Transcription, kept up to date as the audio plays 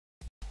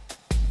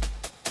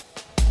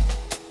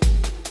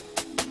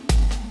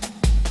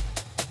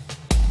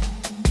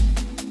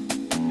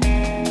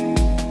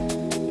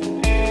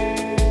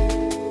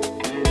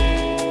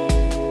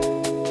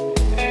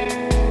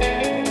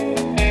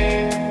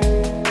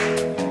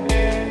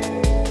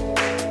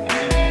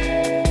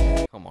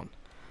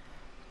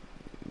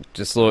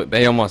Just look,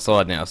 be on my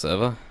side now,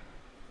 server.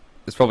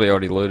 It's probably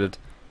already looted.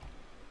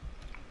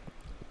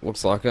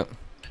 Looks like it.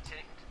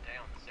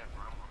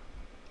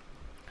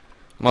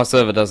 My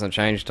server doesn't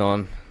change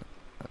time,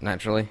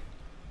 naturally.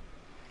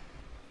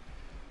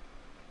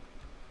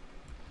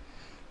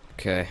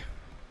 Okay.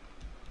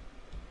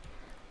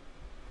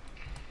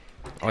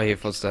 I hear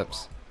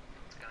footsteps.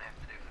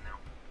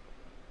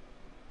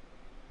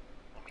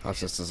 Oh, it's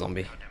just a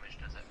zombie.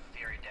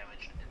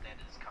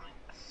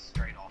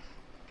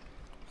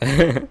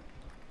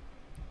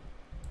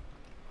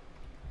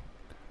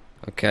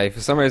 Okay, for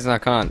some reason I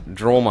can't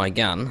draw my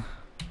gun.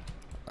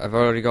 I've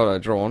already got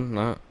it drawn,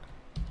 no.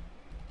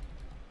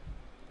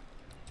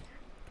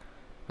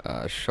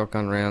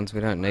 Shotgun rounds, we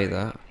don't need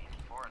that.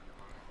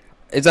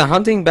 Is a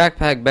hunting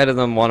backpack better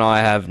than one I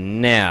have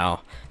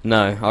now?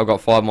 No, I've got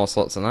 5 more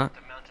slots in that.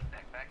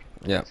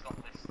 Yep.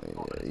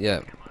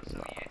 Yep.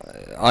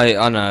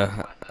 I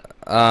know.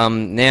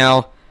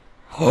 Now.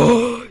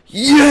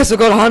 Yes, I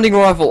got a hunting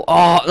rifle.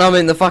 Oh, I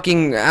mean the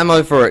fucking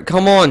ammo for it.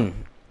 Come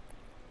on.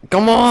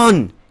 Come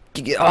on.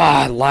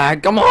 Ah,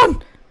 lag. Come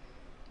on.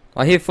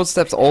 I hear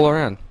footsteps all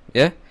around.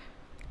 Yeah.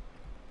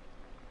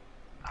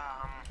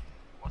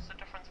 What's the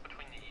difference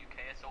between the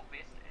UK assault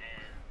vest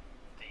and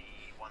the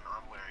one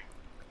I'm wearing?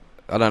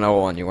 I don't know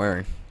what one you're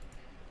wearing.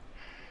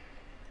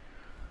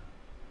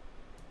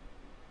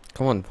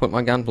 Come on, put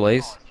my gun,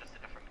 please. Oh, it's just a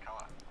different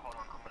colour. Hold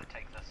on, I'm gonna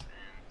take this and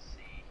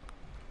see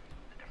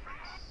the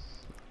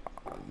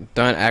difference.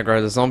 Don't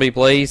aggro the zombie,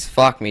 please.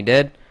 Fuck me,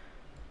 dead.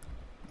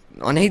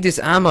 I need this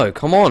ammo.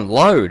 Come on,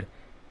 load.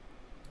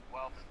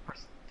 Well,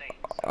 prestige.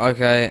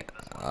 Okay,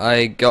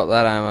 I got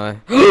that ammo.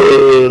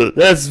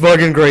 That's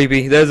fucking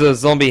creepy. There's a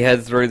zombie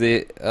head through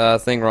the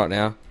thing right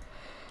now.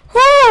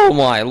 Oh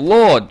my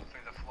lord.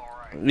 Through the floor,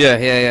 right?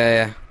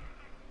 Yeah.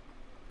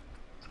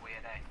 It's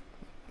weird, eh?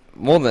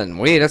 More than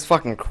weird, that's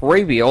fucking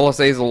creepy. All I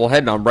see is a little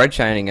head and I'm red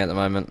chaining at the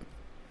moment.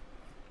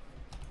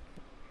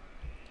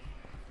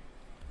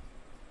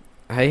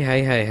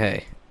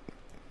 Hey.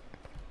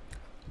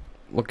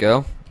 Look,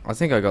 girl. I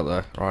think I got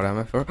the right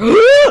ammo for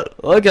it.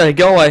 Okay,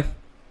 go away.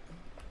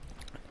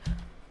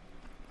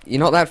 You're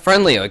not that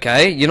friendly,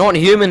 okay? You're not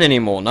human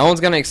anymore. No one's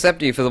gonna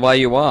accept you for the way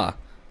you are.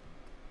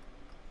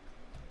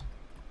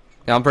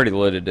 Yeah, I'm pretty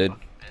looted, dude.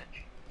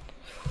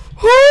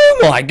 Oh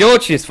my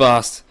god, she's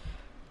fast.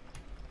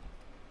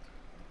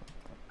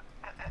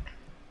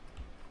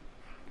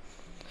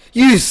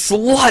 You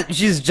slut!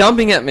 She's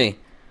jumping at me.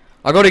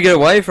 I gotta get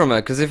away from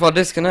her, because if I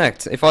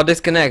disconnect,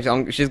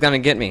 she's gonna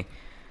get me.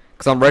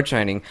 Because I'm red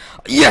chaining.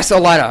 Yes, a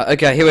ladder!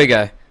 Okay, here we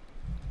go.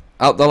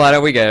 Up the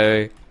ladder we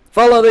go.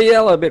 Follow the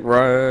yellow bit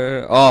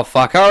row. Oh,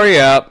 fuck, hurry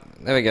up.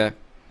 There we go.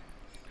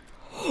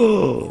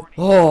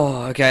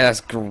 Oh, okay,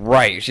 that's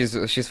great.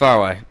 She's far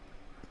away.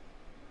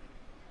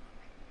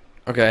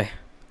 Okay.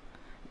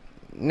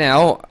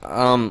 Now,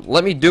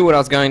 let me do what I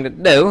was going to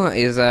do,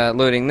 is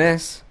looting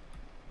this.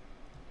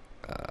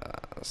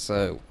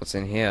 So, what's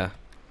in here?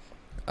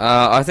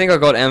 I think I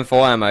got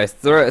M4 ammo.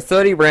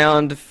 30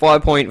 round,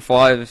 5.56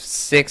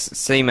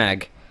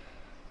 CMAG.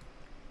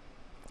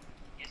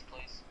 Yes,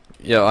 please.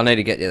 Yeah, I need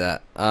to get you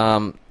that.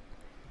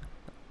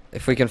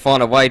 If we can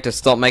find a way to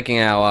stop making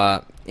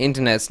our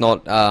internets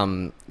not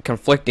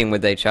conflicting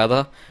with each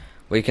other,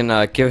 we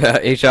can give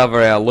each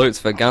other our loots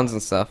for guns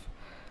and stuff.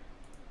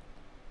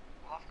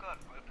 Well, I've got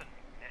open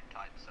net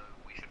type, so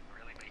we shouldn't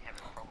really be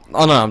having a problem.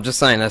 Oh no, I'm just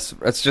saying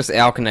it's just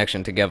our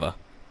connection together.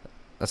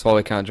 That's why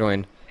we can't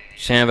join.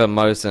 Chamber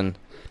Mosin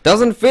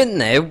doesn't fit in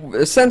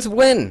there. Since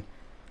when?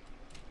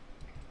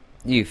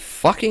 You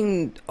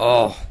fucking.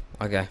 Oh,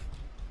 okay.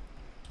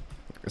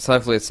 So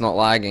hopefully it's not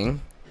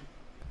lagging.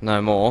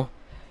 No more.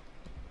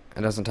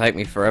 It doesn't take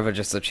me forever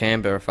just to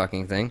chamber a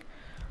fucking thing.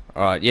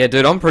 Alright, yeah,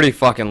 dude, I'm pretty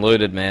fucking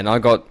looted, man. I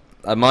got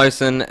a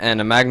Mosin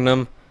and a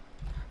Magnum.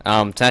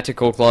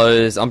 Tactical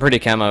clothes. I'm pretty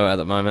camo at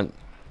the moment.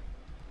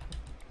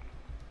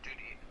 Dude,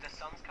 the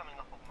sun's coming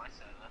up on my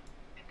server,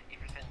 and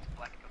everything's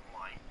black and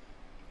white.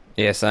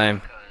 Yeah, same.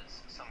 Because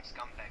some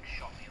scumbag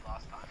shot me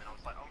last time, and I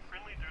was like, I'm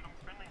friendly, dude, I'm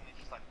friendly, and he's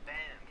just like, bam,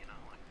 you know,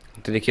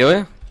 like... Did he kill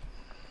you?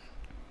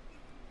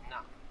 Nah.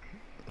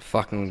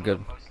 Fucking good.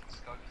 Most of the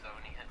scopes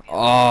only hit me.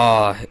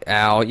 Oh,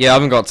 ow. Yeah, I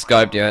haven't got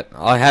scoped yet.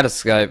 I had a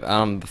scope,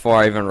 before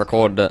I even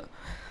recorded it.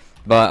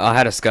 But I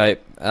had a scope.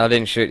 I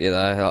didn't shoot you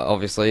though,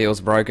 obviously. It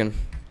was broken.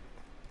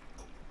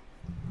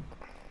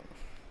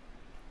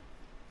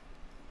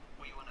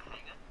 Were you on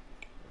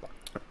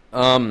a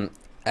hanger?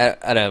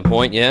 At a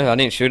point, yeah. I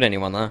didn't shoot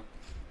anyone though.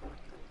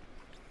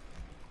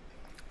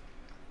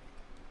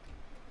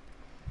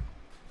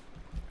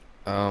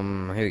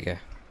 Here we go.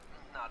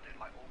 Nah, dude,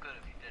 like, all good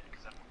if you did,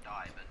 because I didn't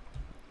die,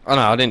 but... Oh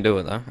no, I didn't do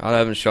it though. I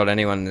haven't shot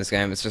anyone in this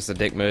game. It's just a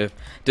dick move.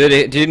 Dude,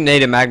 it didn't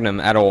need a Magnum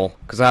at all,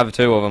 because I have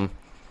 2 of them.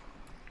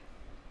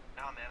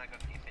 Nah, man, I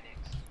got an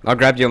Phoenix. I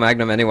grabbed your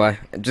Magnum anyway,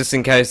 just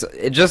in case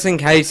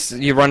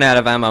you run out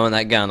of ammo in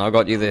that gun. I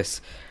got you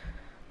this.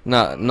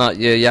 No,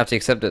 you have to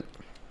accept it.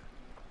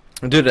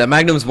 Dude, that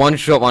Magnum's 1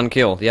 shot, 1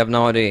 kill. You have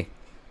no idea.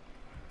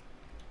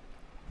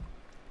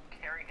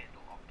 Carry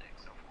handle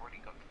optics, I've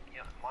already got...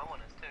 Yeah, my one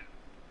is too.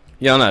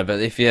 Yeah, I know, but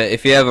if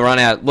you ever run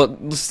out, look,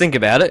 just think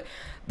about it.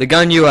 The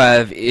gun you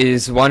have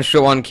is one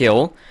shot, one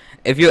kill.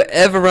 If you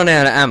ever run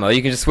out of ammo,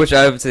 you can just switch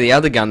over to the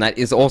other gun that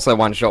is also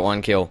one shot,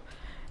 one kill,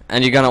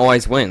 and you're gonna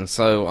always win.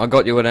 So I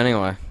got you it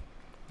anyway.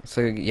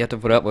 So you have to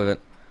put up with it.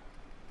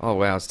 Oh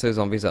wow, it's 2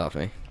 zombies after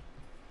me.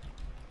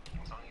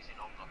 As long as you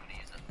know I'm not gonna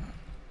use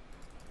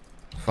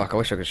it. Fuck, I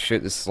wish I could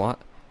shoot this slot.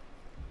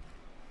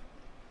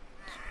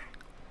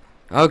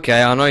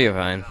 Okay, I know you're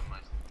fine.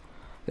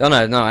 Oh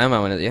no, no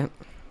ammo in it yet.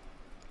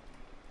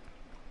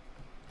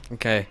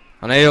 Okay,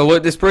 I need to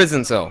loot this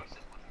prison cell.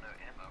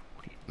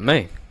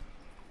 Me?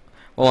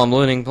 Well, I'm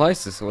looting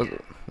places.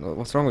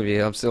 What's wrong with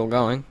you? I'm still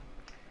going.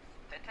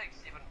 That takes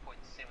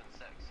 7.76,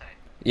 hey?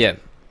 Yeah.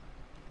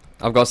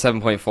 I've got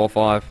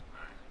 7.45.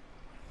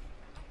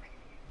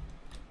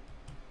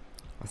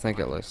 I think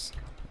at least.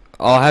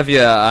 I'll have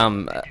your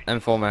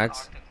M4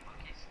 mags.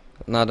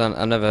 No, I don't.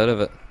 I've never heard of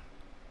it.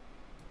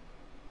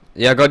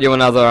 Yeah, I got you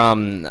another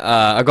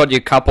I got you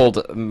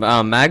coupled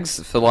mags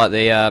for like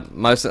the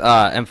most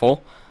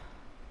M4.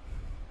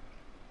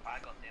 I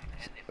got them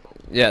and they're full.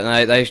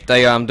 Yeah,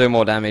 they do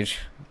more damage.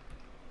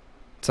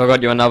 So I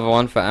got you another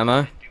one for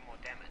ammo. They do more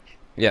damage.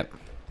 Yep.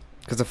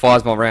 Because it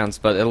fires more rounds,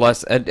 but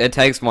it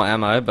takes more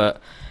ammo,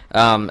 but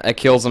it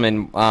kills them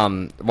in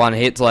one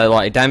hit. So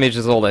like it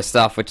damages all their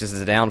stuff, which is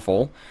the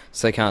downfall.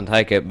 So they can't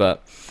take it,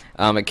 but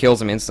it kills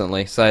them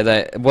instantly. So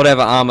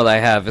whatever armor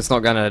they have, it's not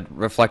going to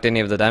reflect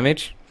any of the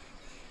damage.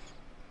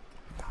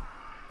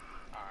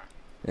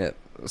 Yeah.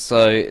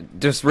 So it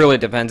just really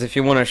depends. If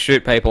you want to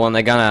shoot people and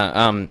they're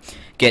gonna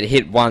get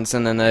hit once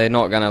and then they're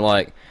not gonna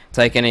like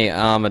take any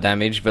armor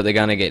damage, but they're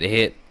gonna get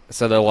hit,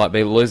 so they'll like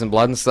be losing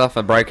blood and stuff,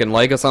 a broken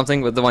leg or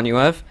something with the one you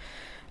have.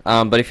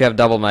 But if you have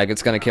double mag,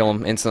 it's gonna kill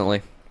them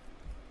instantly.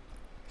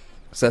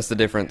 So that's the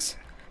difference.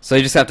 So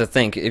you just have to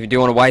think: if do you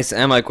want to waste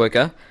ammo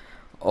quicker,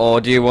 or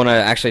do you want to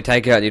actually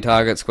take out your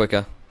targets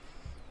quicker?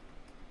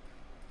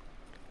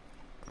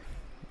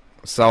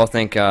 So I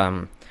think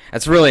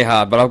it's really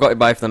hard, but I've got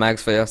both the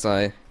mags for you,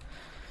 so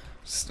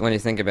just when you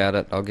think about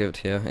it, I'll give it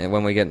to you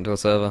when we get into a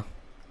server.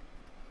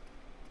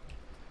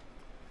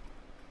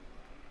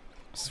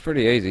 It's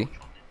pretty easy.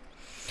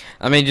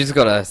 I mean, you just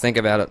gotta think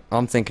about it.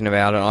 I'm thinking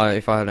about it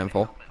if I had M4.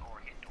 Helmet or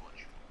a head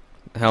torch.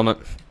 Helmet.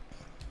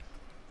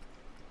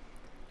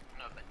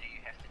 No, but do you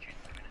have to choose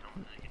between a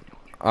helmet and a head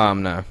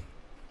torch? No.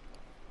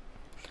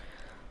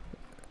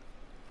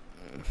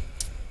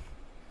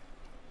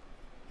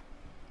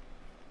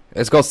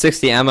 It's got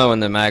 60 ammo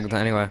in the mag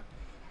anyway.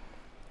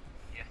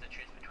 You have to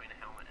choose between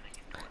a helmet and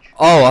a head torch.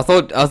 Oh,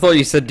 I thought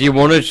you said, do you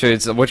want to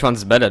choose which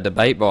one's better?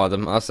 Debate by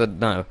them. I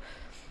said no.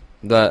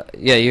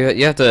 Yeah,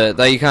 you have to.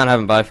 You can't have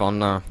them both on.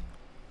 No.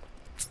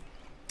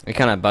 You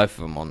can't have both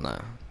of them on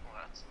there.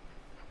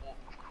 Well,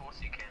 of course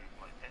you can.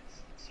 Like,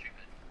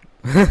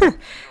 that's stupid.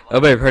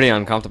 It'll be pretty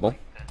uncomfortable.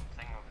 That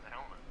thing over the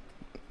helmet.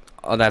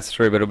 Oh, that's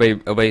true, but it'll be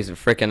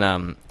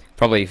freaking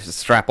probably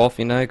strap off,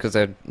 you know, because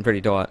they're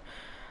pretty tight.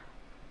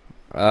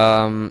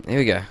 Here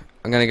we go.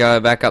 I'm gonna go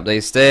back up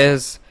these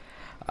stairs.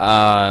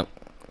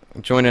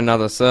 Join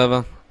another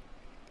server.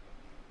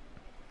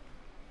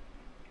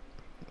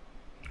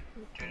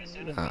 Dude, as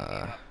soon as we get up,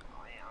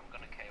 I'm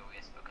gonna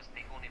KOS because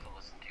people never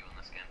listen to you in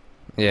this game.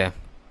 Yeah.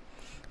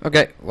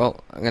 Okay.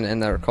 Well, I'm gonna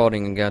end that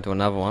recording and go to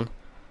another one.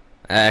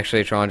 I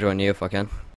actually try and join you if I can.